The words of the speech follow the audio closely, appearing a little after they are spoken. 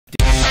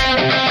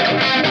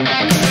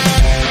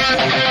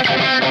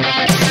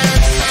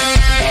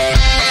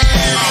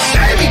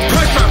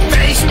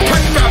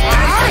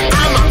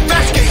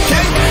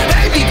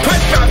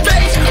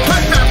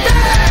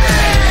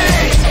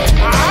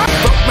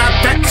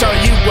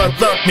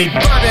Love me,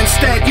 but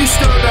instead you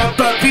stood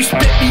above, you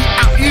spit me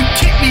out, you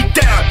kick me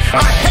down.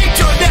 I hate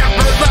you'll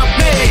never love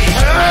me.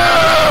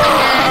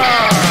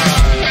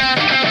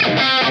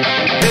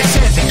 They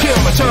said to kill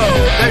my soul,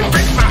 they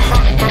ripped my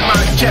heart from my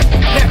chest,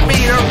 left me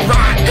to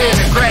rot in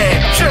the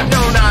grave. Should've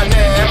known I'd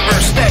never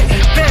stay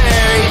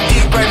buried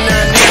deep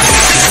underneath.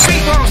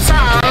 Speak on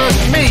silence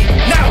me,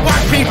 now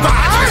watch me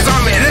rise.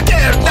 I'm in a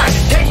dead night,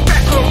 take back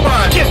the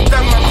one, give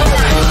them a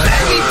ride.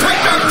 Let me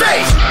punch my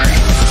face,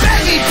 let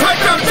me punch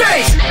my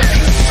face.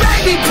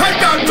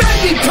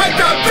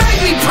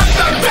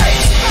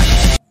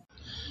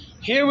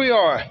 Here we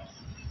are.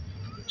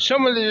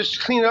 Someone just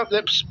cleaned up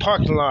this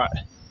parking lot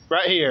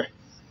right here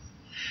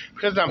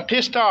because I'm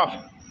pissed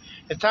off.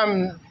 It's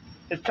time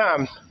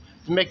to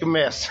make a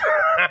mess.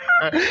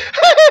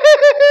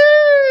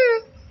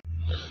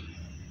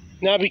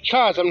 Now,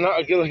 because I'm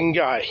not a good-looking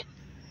guy.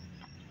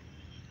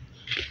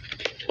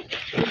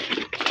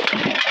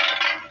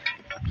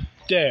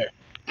 There.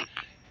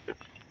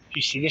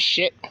 You see this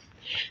shit?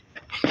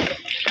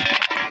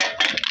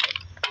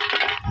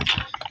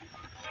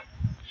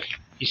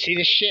 You see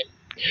this shit?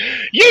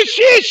 You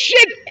see this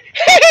shit?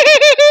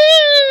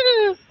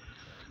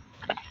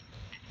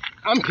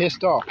 I'm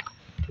pissed off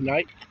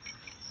tonight.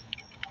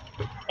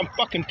 I'm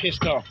fucking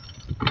pissed off.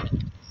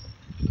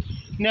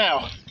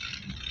 Now,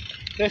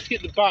 let's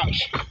get the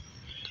box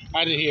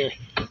out of here.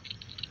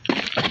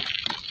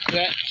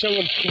 That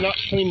someone cannot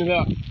clean it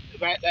up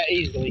that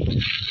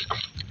easily.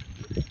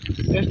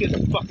 Let's get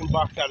the fucking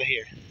box out of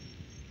here.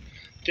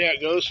 There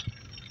it goes.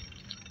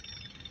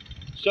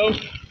 So,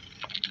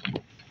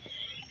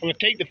 I'm gonna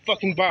take the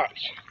fucking box.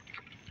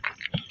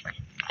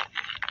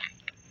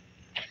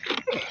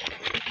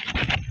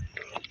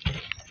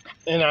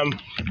 And I'm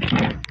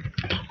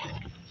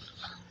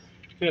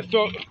gonna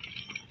throw it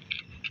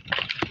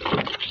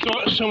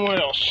somewhere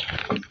else.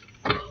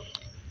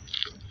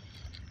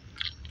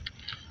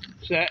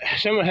 So that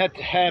someone had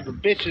to have a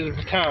bitch of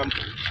a time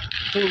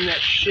cleaning that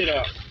shit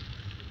up.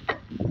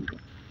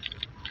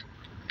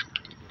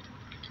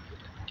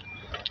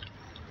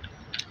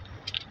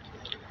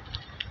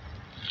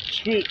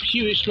 It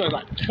smells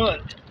like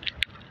cunt.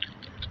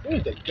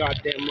 Where's that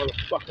goddamn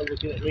motherfucker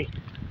looking at me?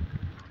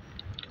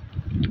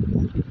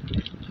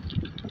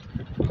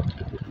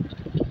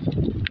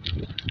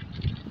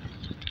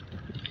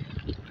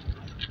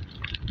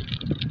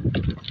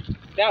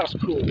 That was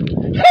cool.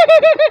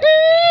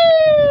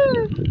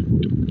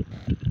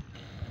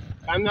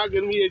 I'm not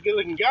gonna be a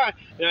good-looking guy.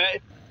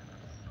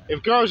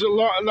 If girls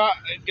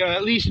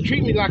at least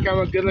treat me like I'm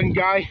a good-looking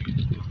guy,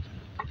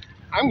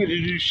 I'm gonna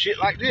do shit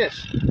like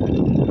this.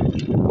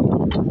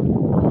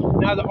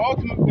 Now the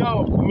ultimate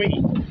goal for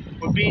me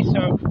would be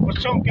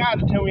some guy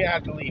to tell me I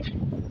have to leave,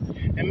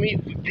 and me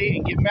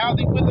get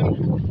mouthy with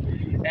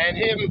him, and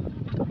him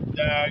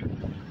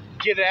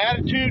get an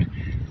attitude,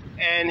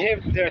 and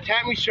him to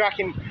attack me so I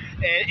can.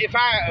 And if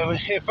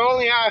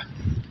only I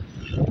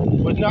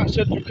was not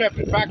such a crap,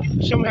 if I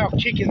could somehow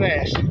kick his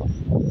ass.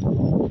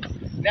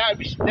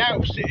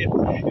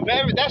 If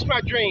ever, that's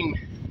my dream.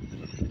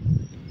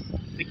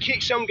 To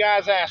kick some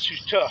guy's ass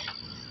who's tough.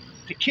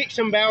 To kick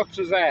some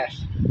bouncer's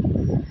ass.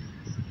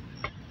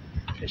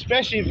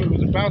 Especially if it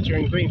was a bouncer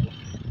in Greenville.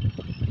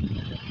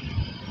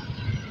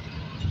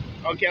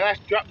 Okay, let's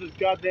drop this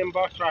goddamn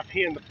box right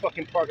here in the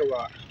fucking parking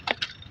lot.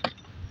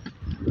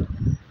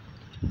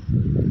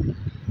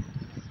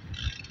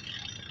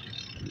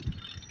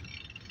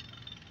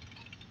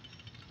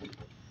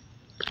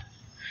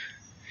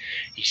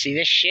 You see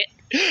this shit?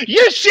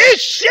 You see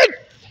this shit?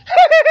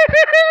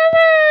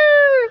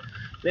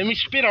 Let me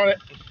spit on it.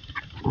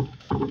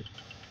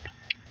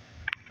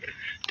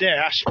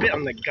 There, I spit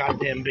on the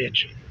goddamn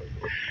bitch.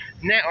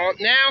 Now,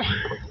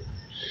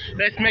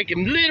 let's make a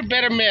little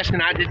better mess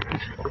than I did.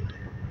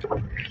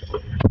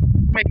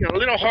 Make it a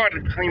little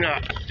harder to clean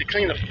up, to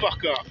clean the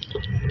fuck up.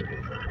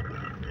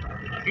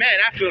 Man,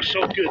 I feel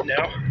so good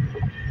now.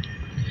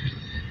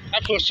 I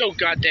feel so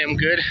goddamn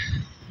good.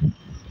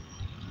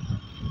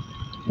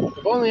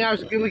 If only I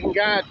was a good-looking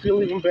guy, I'd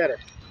feel even better.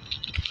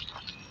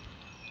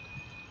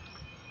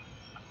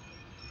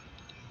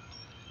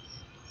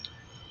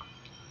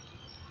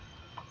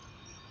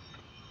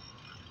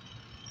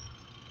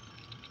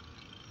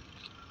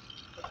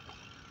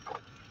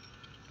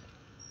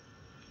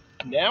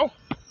 Now?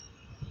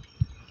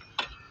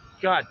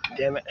 God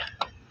damn it.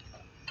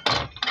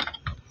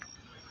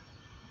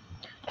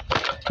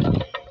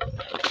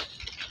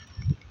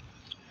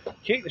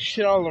 Kick the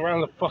shit all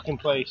around the fucking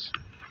place.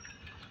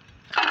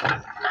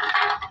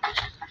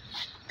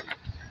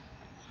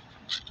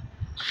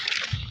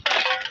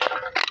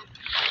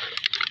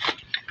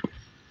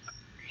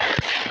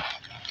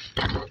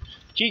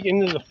 Kick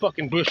into the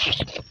fucking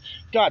bushes.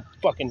 God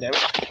fucking damn it.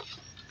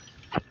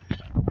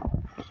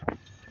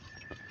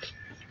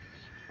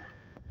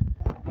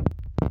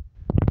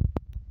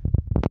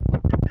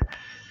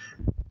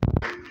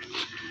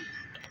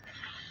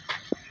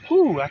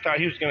 Ooh, I thought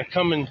he was gonna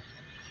come and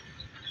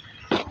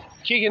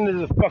kick into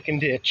the fucking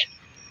ditch.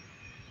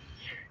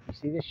 You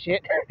see this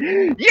shit?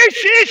 You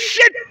see this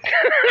shit?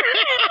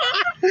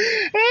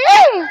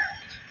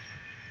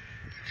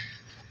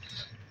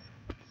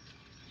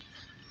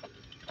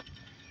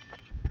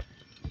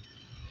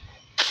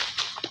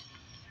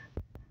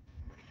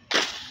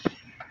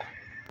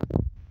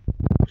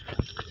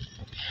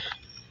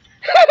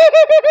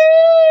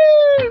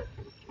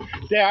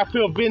 Yeah, I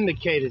feel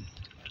vindicated.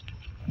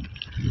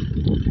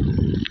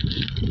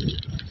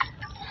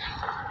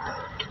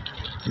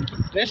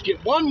 Let's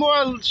get one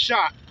more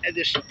shot at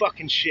this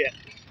fucking shit.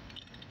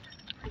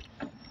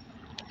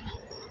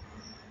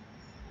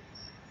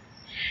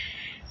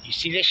 You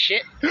see this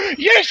shit?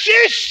 You see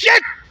this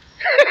shit?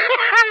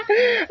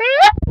 There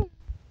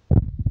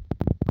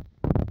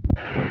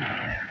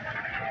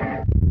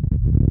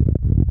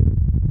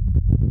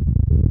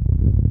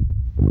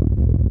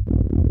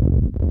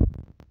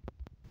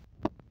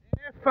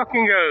it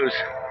fucking goes.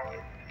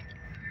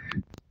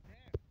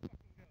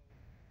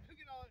 Look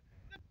at all.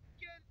 Let's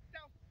get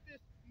out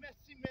this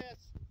messy mess.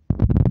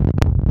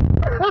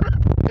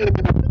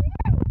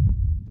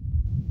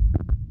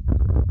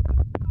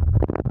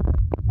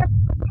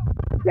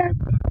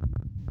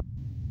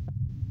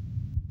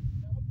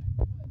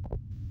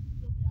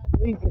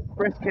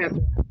 Breast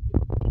cancer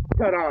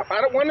cut off.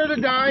 I don't want her to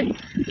die.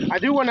 I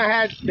do want to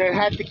have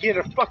to get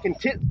her fucking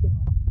tits cut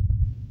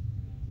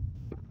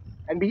off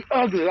and be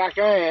ugly like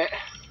I am.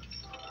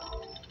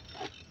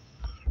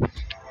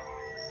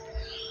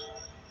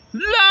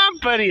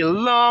 Lumpity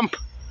lump,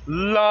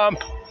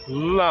 lump,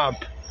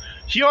 lump.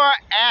 Your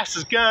ass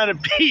is gonna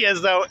be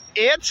as though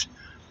it's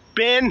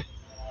been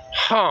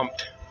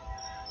humped.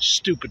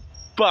 Stupid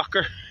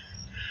fucker.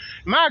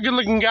 Am I a good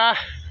looking guy?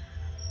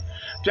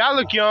 Do I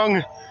look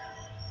young?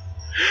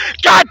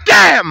 God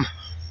damn!